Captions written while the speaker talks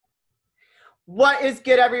What is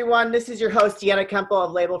good, everyone? This is your host, Deanna Kemple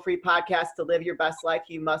of Label Free Podcast. To live your best life,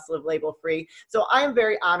 you must live label free. So I am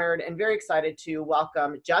very honored and very excited to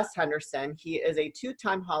welcome Jess Henderson. He is a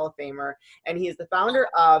two-time Hall of Famer, and he is the founder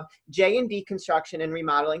of J&D Construction and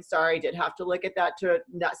Remodeling. Sorry, I did have to look at that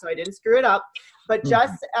so I didn't screw it up. But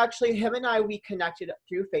Jess, actually, him and we connected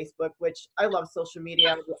through Facebook, which I love social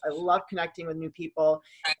media. I love connecting with new people.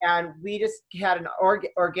 And we just had an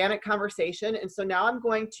organic conversation. And so now I'm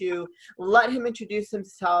going to let him introduce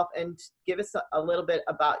himself and give us a little bit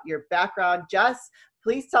about your background. Jess,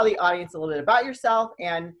 please tell the audience a little bit about yourself.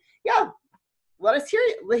 And yeah, let's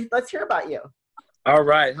hear about you. All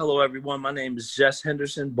right. Hello, everyone. My name is Jess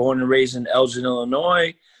Henderson, born and raised in Elgin,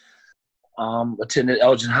 Illinois. Attended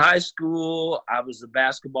Elgin High School. I was a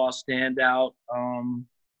basketball standout.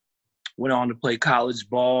 Went on to play college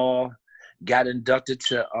ball. Got inducted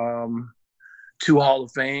to 2 Hall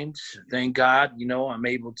of Fames. Thank God, I'm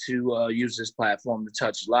able to use this platform to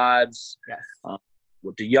touch lives. Yes.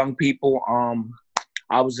 With the young people.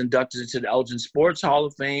 I was inducted into the Elgin Sports Hall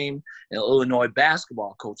of Fame and Illinois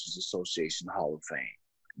Basketball Coaches Association Hall of Fame.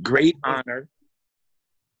 Great honor.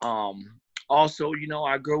 Also,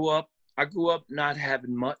 I grew up not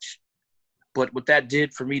having much, but what that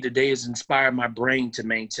did for me today is inspire my brain to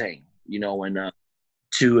maintain, and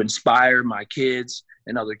to inspire my kids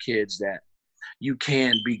and other kids that you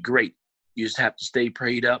can be great. You just have to stay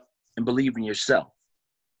prayed up and believe in yourself.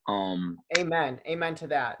 Amen to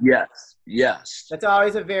that. Yes. That's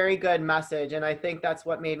always a very good message. And I think that's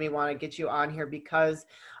what made me want to get you on here, because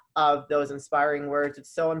of those inspiring words.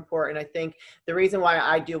 It's so important. I think the reason why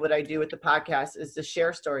I do what I do with the podcast is to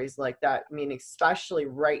share stories like that. I mean, especially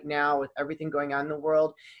right now with everything going on in the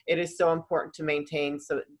world, it is so important to maintain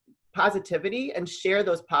positivity and share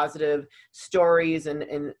those positive stories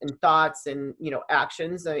and thoughts and,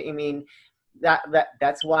 actions. I mean,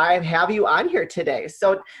 that's why I have you on here today.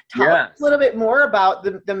 So tell us a little bit more about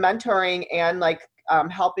the mentoring and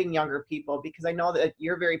helping younger people, because I know that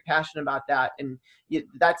you're very passionate about that, and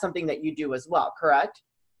that's something that you do as well, correct?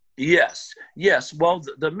 Yes. Well,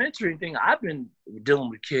 the mentoring thing, I've been dealing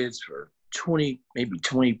with kids for 20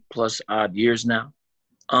 plus odd years now.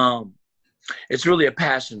 It's really a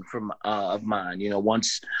passion of mine.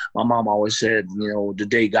 Once my mom always said, the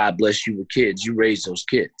day God bless you with kids, you raise those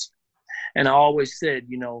kids. And I always said,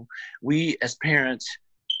 we as parents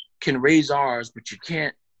can raise ours, but you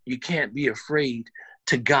can't be afraid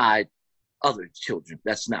to guide other children.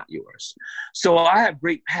 That's not yours. So I have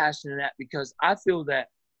great passion in that, because I feel that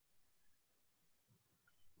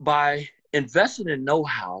by investing in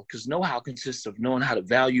know-how, because know-how consists of knowing how to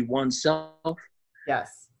value oneself.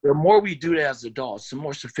 Yes. The more we do that as adults, the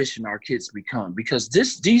more sufficient our kids become, because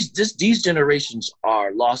these generations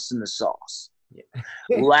are lost in the sauce.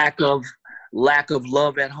 Yeah. Lack of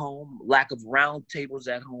love at home, lack of round tables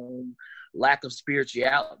at home, lack of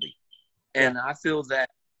spirituality. And I feel that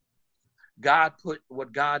God put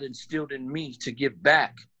what God instilled in me to give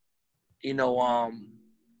back.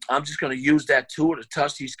 I'm just going to use that tool to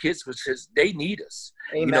touch these kids, because they need us.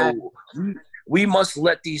 Amen. We must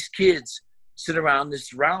let these kids sit around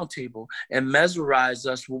this round table and mesmerize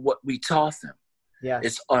us with what we taught them.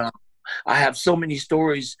 Yes. I have so many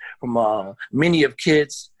stories from many of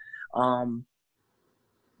kids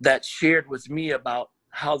that shared with me about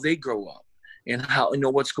how they grow up and how,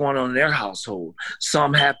 what's going on in their household.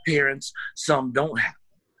 Some have parents, some don't have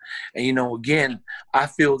them. And, again, I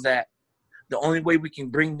feel that the only way we can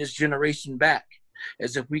bring this generation back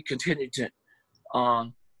is if we continue to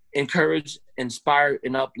encourage, inspire,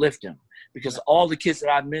 and uplift them. Because all the kids that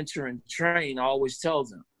I mentor and train, I always tell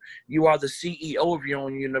them, you are the CEO of your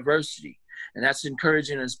own university. And that's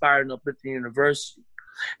encouraging, inspiring, and uplifting university.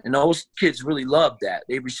 And those kids really love that.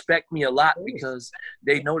 They respect me a lot because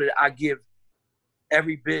they know that I give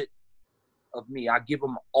every bit of me. I give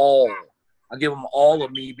them all. I give them all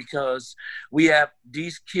of me, because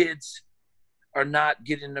these kids are not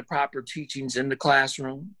getting the proper teachings in the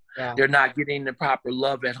classroom. Yeah. They're not getting the proper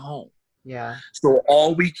love at home. Yeah. So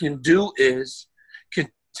all we can do is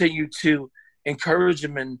continue to encourage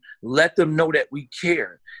them and let them know that we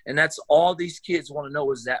care. And that's all these kids want to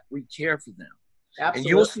know, is that we care for them. Absolutely. And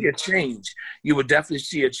you'll see a change. You will definitely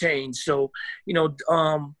see a change. So,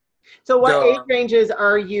 so what age ranges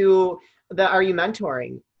are you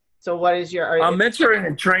mentoring? So what is I'm mentoring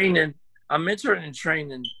and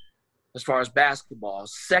training as far as basketball,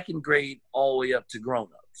 2nd grade all the way up to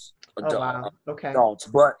grown-ups, adults.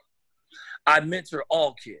 But I mentor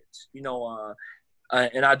all kids,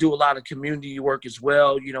 and I do a lot of community work as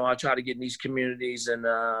well. I try to get in these communities, and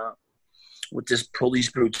with this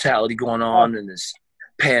police brutality going on and this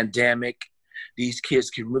pandemic, these kids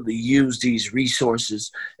can really use these resources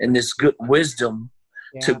and this good wisdom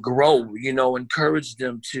to grow, encourage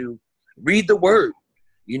them to read the word,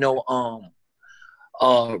 read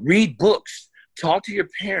books, talk to your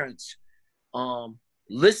parents,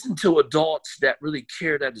 listen to adults that really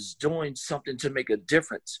care, that is doing something to make a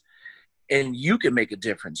difference, and you can make a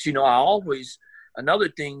difference. Another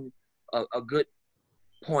thing, a good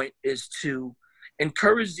point is to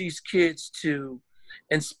encourage these kids to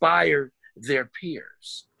inspire their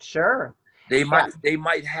peers. Sure. They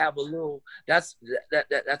might have a little, that's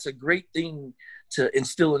a great thing to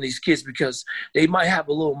instill in these kids, because they might have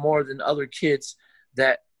a little more than other kids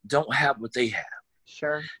that don't have what they have.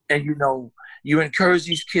 Sure. And you encourage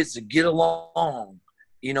these kids to get along.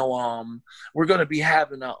 We're going to be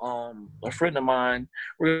having a friend of mine,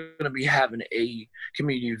 we're going to be having a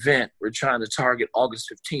community event. We're trying to target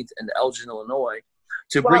August 15th in Elgin, Illinois,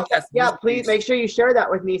 to bring please make sure you share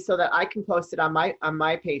that with me so that I can post it on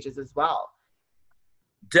my pages as well.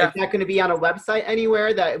 Definitely. Is that going to be on a website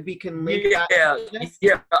anywhere that we can link?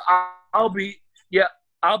 I'll be.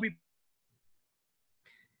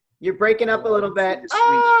 You're breaking up a little bit.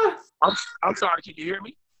 I'm sorry. Can you hear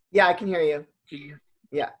me? Yeah, I can hear you.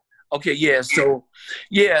 Yeah. Okay. Yeah. So,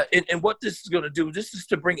 and what this is going to do, this is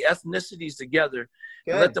to bring ethnicities together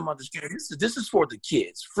and let them understand this is for the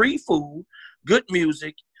kids. Free food, good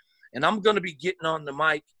music, and I'm going to be getting on the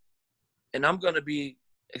mic, and I'm going to be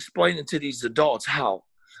explaining to these adults how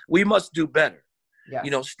we must do better. Yeah.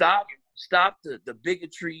 Stop the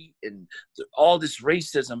bigotry and all this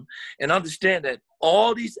racism, and understand that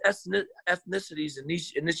all these ethnicities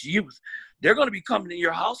in this youth, they're going to be coming to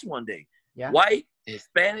your house one day. Yeah. White,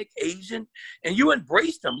 Hispanic, Asian, and you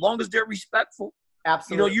embrace them long as they're respectful.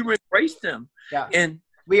 Absolutely. You embrace them. Yeah. And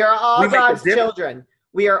we are all God's children.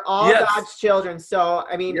 We are all God's children. So,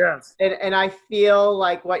 I mean, and I feel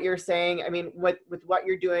like what you're saying, I mean, with what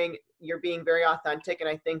you're doing, you're being very authentic. And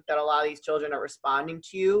I think that a lot of these children are responding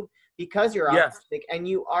to you because you're authentic and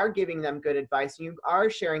you are giving them good advice. You are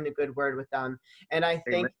sharing the good word with them. And I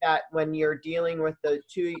think that when you're dealing with the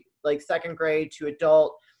two, like second grade to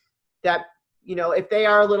adult, that, if they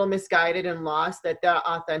are a little misguided and lost, that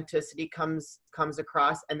authenticity comes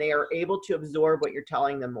across and they are able to absorb what you're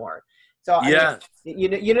telling them more. So, I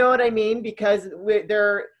mean, you know what I mean? Because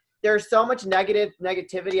there's so much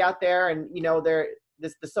negativity out there, and,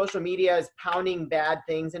 the social media is pounding bad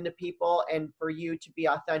things into people, and for you to be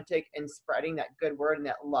authentic and spreading that good word and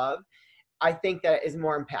that love, I think that is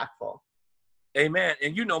more impactful. Amen.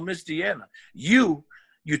 And Miss Deanna, you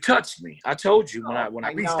touched me. I told you when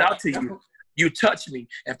I reached out to you, you touched me,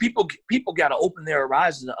 and people got to open their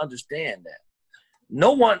horizons to understand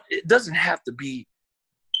that it doesn't have to be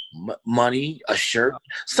money, a shirt.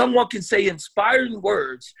 Someone can say inspiring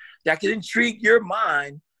words that can intrigue your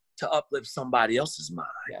mind to uplift somebody else's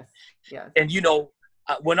mind. Yes. And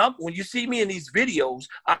when you see me in these videos,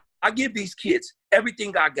 I give these kids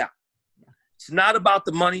everything I got. It's not about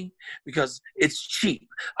the money because it's cheap.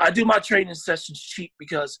 I do my training sessions cheap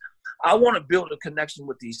because I want to build a connection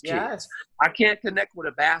with these kids. Yes. I can't connect with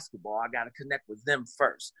a basketball. I got to connect with them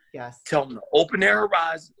first. Yes. Tell them to open their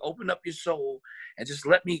horizon, open up your soul, and just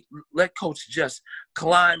let Coach just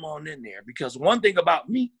climb on in there. Because one thing about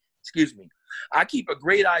me, I keep a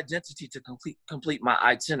great identity to complete my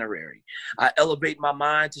itinerary. I elevate my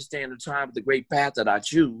mind to stay in the time of the great path that I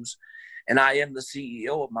choose. And I am the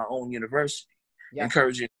CEO of my own university,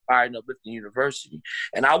 encouraging, inspiring, uplifting university.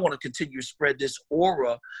 And I want to continue to spread this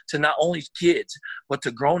aura to not only kids, but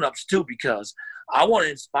to grown-ups too, because I want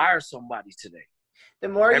to inspire somebody today. The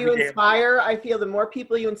more you inspire, I feel the more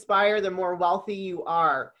people you inspire, the more wealthy you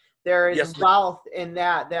are. There is wealth in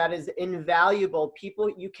that. That is invaluable.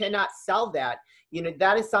 People, you cannot sell that.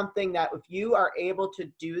 That is something that if you are able to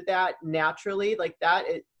do that naturally, like that,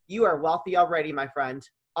 you are wealthy already, my friend.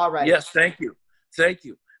 Already. Yes, thank you.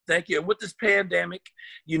 And with this pandemic,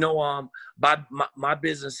 my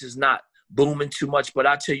business is not booming too much, but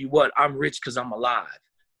I tell you what, I'm rich because I'm alive.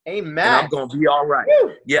 Amen. And I'm going to be all right.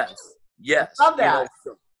 Woo. Yes. Love that.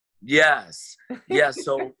 Yes.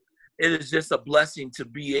 So it is just a blessing to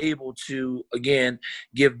be able to, again,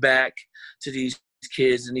 give back to these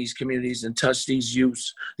kids and these communities and touch these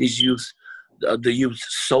youth, the youth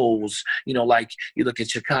souls, like you look at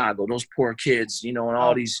Chicago, those poor kids, and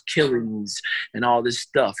all these killings and all this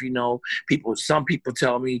stuff, some people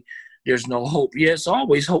tell me there's no hope. Yeah, it's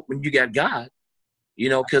always hope when you got God,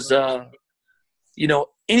 because,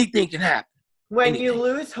 anything can happen. When you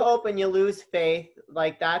lose hope and you lose faith,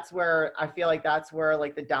 like that's where I feel like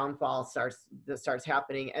like the downfall starts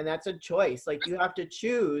happening. And that's a choice. Like you have to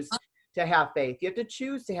choose to have faith. You have to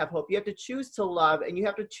choose to have hope. You have to choose to love, and you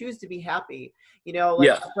have to choose to be happy. You know, like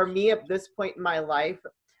Yes. for me at this point in my life,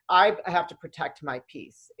 I have to protect my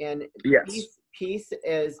peace. And Yes. peace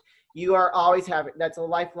is, you are always having, that's a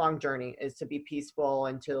lifelong journey, is to be peaceful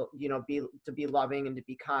and to, you know, be loving and to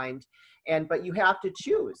be kind. But you have to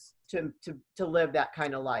choose to live that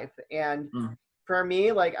kind of life. And for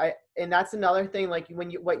me, like and that's another thing, like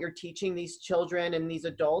what you're teaching these children and these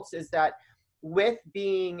adults is that with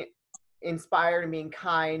being inspired and being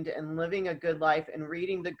kind and living a good life and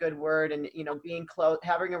reading the good word and, you know, being close,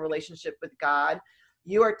 having a relationship with God,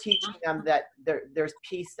 you are teaching them that there's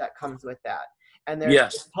peace that comes with that. And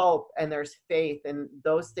there's hope and there's faith. And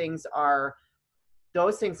those things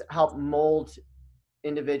help mold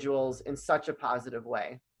individuals in such a positive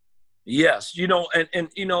way. Yes. You know, and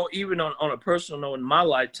you know, even on a personal note, in my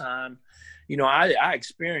lifetime, you know, I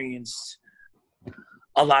experienced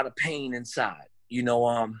a lot of pain inside, you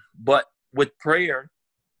know, but with prayer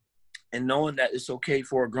and knowing that it's okay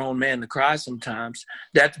for a grown man to cry sometimes,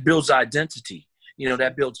 that builds identity, you know,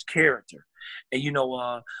 that builds character. And, you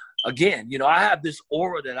know, again, you know, I have this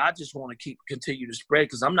aura that I just want to continue to spread,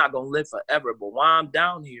 because I'm not going to live forever. But while I'm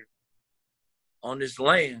down here on this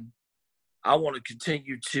land, I want to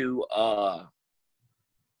continue to,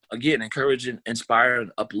 again, encourage and inspire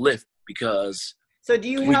and uplift, because. So do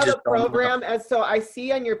you have a program? So I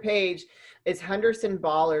see on your page, it's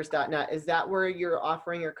HendersonBallers.net. Is that where you're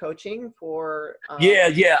offering your coaching for?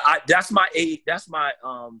 Yeah. That's my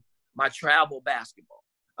my travel basketball.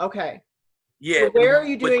 Okay. Yeah. So where are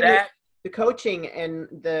you doing the coaching and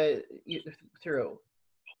through?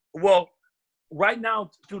 Well, right now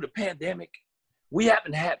through the pandemic, we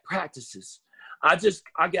haven't had practices. I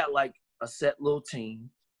got like a set little team,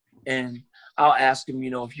 and I'll ask them, you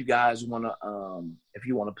know, if you guys want to, if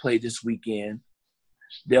you want to play this weekend,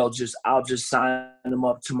 I'll just sign them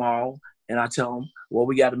up tomorrow, and I tell them, well,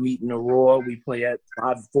 we got a meet in Aurora. We play at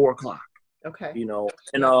 4 o'clock. Okay. You know,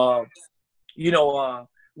 and you know,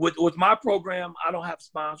 with my program, I don't have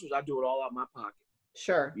sponsors. I do it all out of my pocket.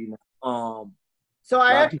 Sure. You know, so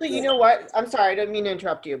I actually, you know what? I'm sorry, I didn't mean to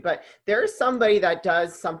interrupt you, but there's somebody that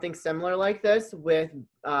does something similar like this with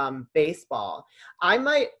baseball. I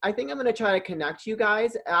think I'm going to try to connect you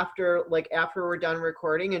guys after we're done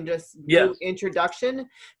recording and just do introduction,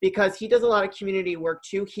 because he does a lot of community work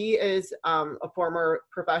too. He is a former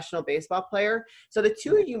professional baseball player. So the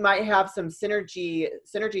two of you might have some synergies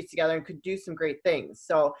together and could do some great things.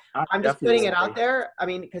 So I'm just putting it out there. I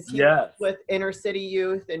mean, because he works with inner city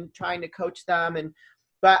youth and trying to coach them,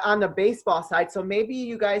 but on the baseball side, so maybe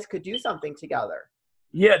you guys could do something together.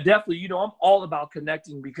 Yeah, definitely. You know, I'm all about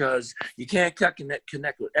connecting, because you can't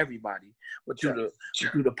connect with everybody, but through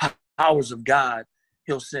the powers of God,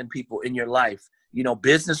 He'll send people in your life, you know,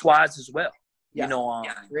 business-wise as well. You know,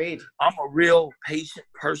 great. I'm a real patient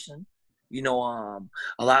person. You know,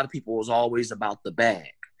 a lot of people was always about the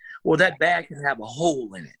bag. Well, that bag can have a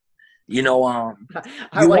hole in it. You know,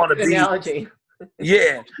 I like the analogy.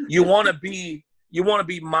 Yeah, you want to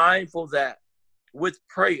be mindful that with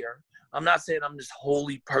prayer, I'm not saying I'm this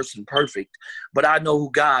holy person, perfect, but I know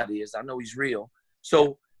who God is. I know He's real.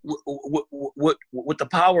 So with the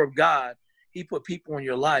power of God, He put people in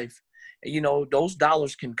your life, and, you know, those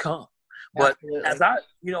dollars can come. But Absolutely. as I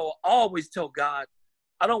always tell God,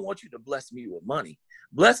 I don't want you to bless me with money.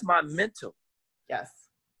 Bless my mental. Yes.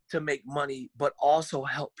 To make money, but also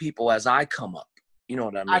help people as I come up. You know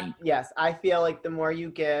what I mean? Yes. I feel like the more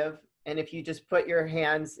you give, and if you just put your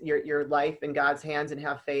hands, your life in God's hands and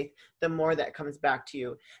have faith, the more that comes back to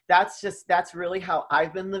you. That's really how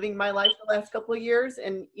I've been living my life the last couple of years.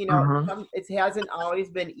 And, you know, it hasn't always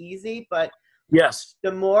been easy, but yes,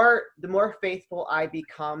 the more faithful I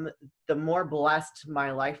become, the more blessed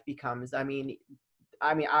my life becomes. I mean,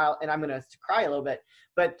 I'm going to cry a little bit,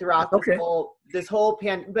 but throughout this whole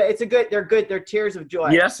but they're tears of joy.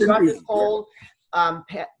 Yes, throughout indeed. this whole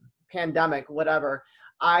pandemic, whatever,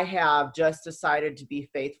 I have just decided to be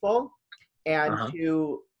faithful and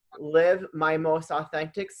to live my most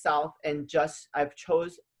authentic self, and I've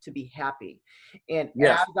chose to be happy. And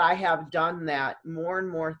as I have done that, more and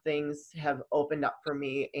more things have opened up for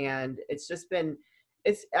me, and it's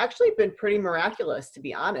actually been pretty miraculous, to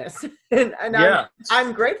be honest. and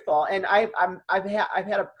I'm grateful, and I've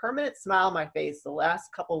had a permanent smile on my face the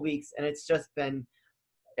last couple of weeks, and it's just been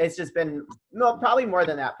no, probably more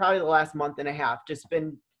than that, probably the last month and a half, just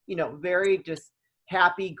been, you know, very just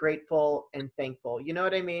happy, grateful, and thankful. You know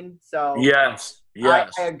what I mean? So yes. I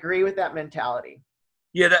agree with that mentality.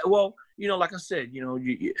 Yeah, well, you know, like I said, you know,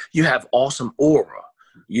 you have awesome aura.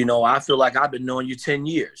 You know, I feel like I've been knowing you 10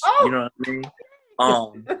 years. You know what I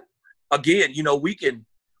mean? Again, you know, we can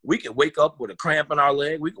We can wake up with a cramp in our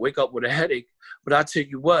leg. We can wake up with a headache. But I tell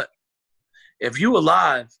you what, if you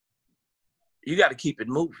alive, you got to keep it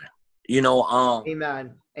moving.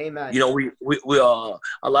 Amen. Amen. We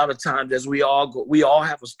a lot of times as we all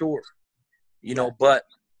have a story, but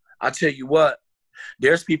I tell you what,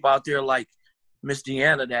 there's people out there like Miss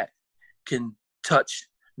Deanna that can touch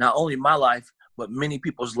not only my life, but many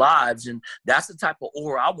people's lives. And that's the type of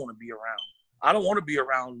aura I want to be around. I don't want to be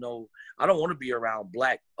around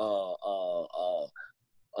black,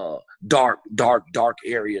 dark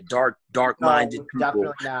area, dark minded people.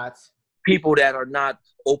 Definitely not. People that are not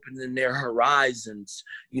opening their horizons,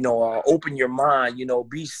 open your mind,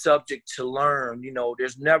 be subject to learn.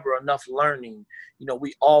 There's never enough learning.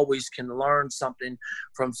 We always can learn something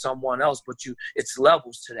from someone else, but it's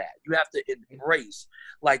levels to that. You have to embrace.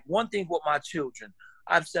 Like one thing with my children,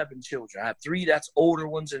 I have 7 children. I have 3 that's older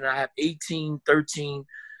ones, and I have 18, 13,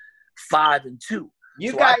 5, and 2.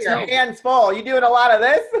 You got your hands full. You doing a lot of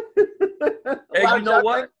this? And you know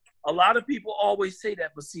what? A lot of people always say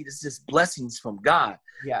that, but see, it's just blessings from God.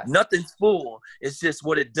 Yes. Nothing's full. It's just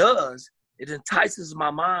what it does. It entices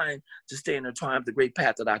my mind to stay in the triumph, the great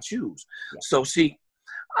path that I choose. Yes. So see,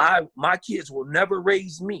 my kids will never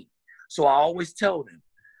raise me. So I always tell them,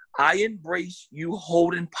 I embrace you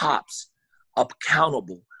holding Pops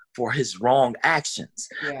accountable for his wrong actions.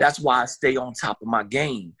 Yeah. That's why I stay on top of my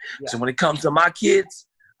game. Yeah. So when it comes to my kids,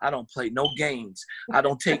 I don't play no games. I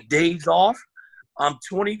don't take days off. I'm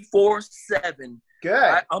 24/7.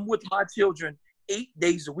 Good. I'm with my children 8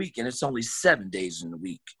 days a week, and it's only 7 days in the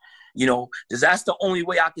week. Because that's the only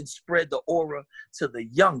way I can spread the aura to the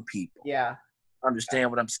young people. Yeah.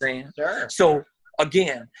 Understand what I'm saying? Sure. So,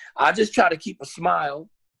 again, I just try to keep a smile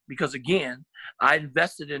because, again, I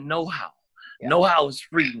invested in know-how. Yeah. Know-how is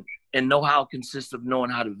free, and know-how consists of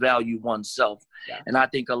knowing how to value oneself. Yeah. And I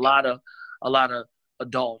think a lot of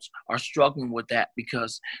adults are struggling with that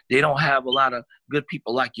because they don't have a lot of good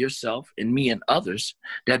people like yourself and me and others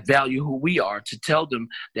that value who we are to tell them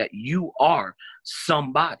that you are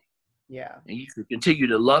somebody. Yeah. And you should continue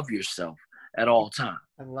to love yourself at all times.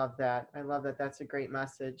 I love that. That's a great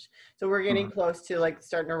message. So we're getting close to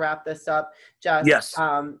starting to wrap this up. Just, yes.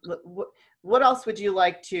 What else would you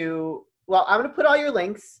like to, well, I'm going to put all your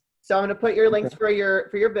links. So I'm going to put your links for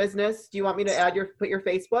your business. Do you want me to put your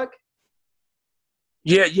Facebook?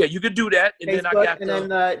 Yeah, you could do that. And Facebook, then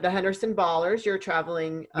the Henderson Ballers, you're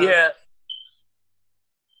traveling. Yeah.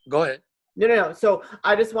 Go ahead. No. So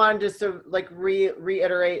I just wanted to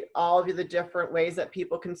reiterate all of the different ways that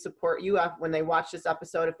people can support you when they watch this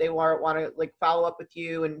episode. If they want to follow up with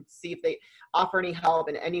you and see if they offer any help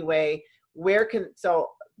in any way, so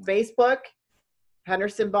Facebook,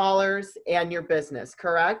 Henderson Ballers, and your business,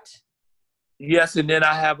 correct? Yes, and then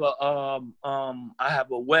I have a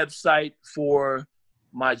website for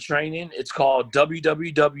my training. It's called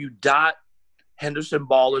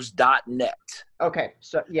www.hendersonballers.net. Okay.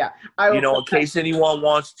 So yeah, in case anyone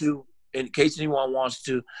wants to,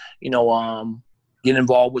 get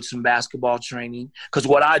involved with some basketball training. Because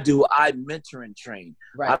what I do, I mentor and train.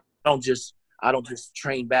 Right. I don't just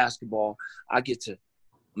train basketball. I get to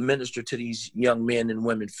minister to these young men and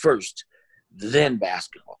women first, then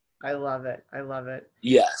basketball. I love it.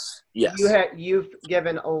 Yes. You've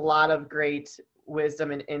given a lot of great wisdom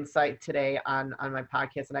and insight today on my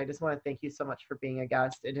podcast, and I just want to thank you so much for being a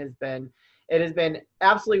guest. It has been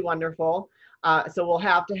absolutely wonderful. So we'll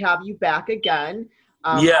have to have you back again.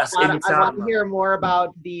 Yes, I want to hear more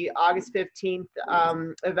about the August 15th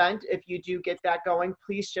event. If you do get that going,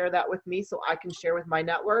 please share that with me so I can share with my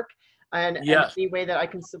network and any way that I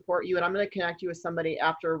can support you. And I'm going to connect you with somebody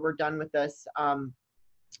after we're done with this.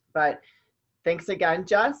 But thanks again,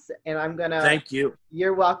 Jess. And I'm going to thank you.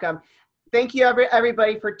 You're welcome. Thank you,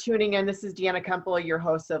 everybody, for tuning in. This is Deanna Kemple, your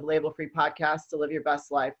host of Label Free Podcast. To live your best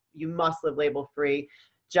life, you must live label free.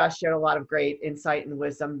 Jess shared a lot of great insight and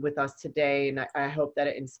wisdom with us today, and I hope that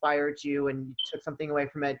it inspired you and you took something away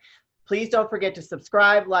from it. Please don't forget to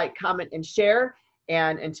subscribe, like, comment, and share.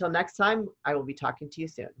 And until next time, I will be talking to you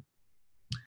soon.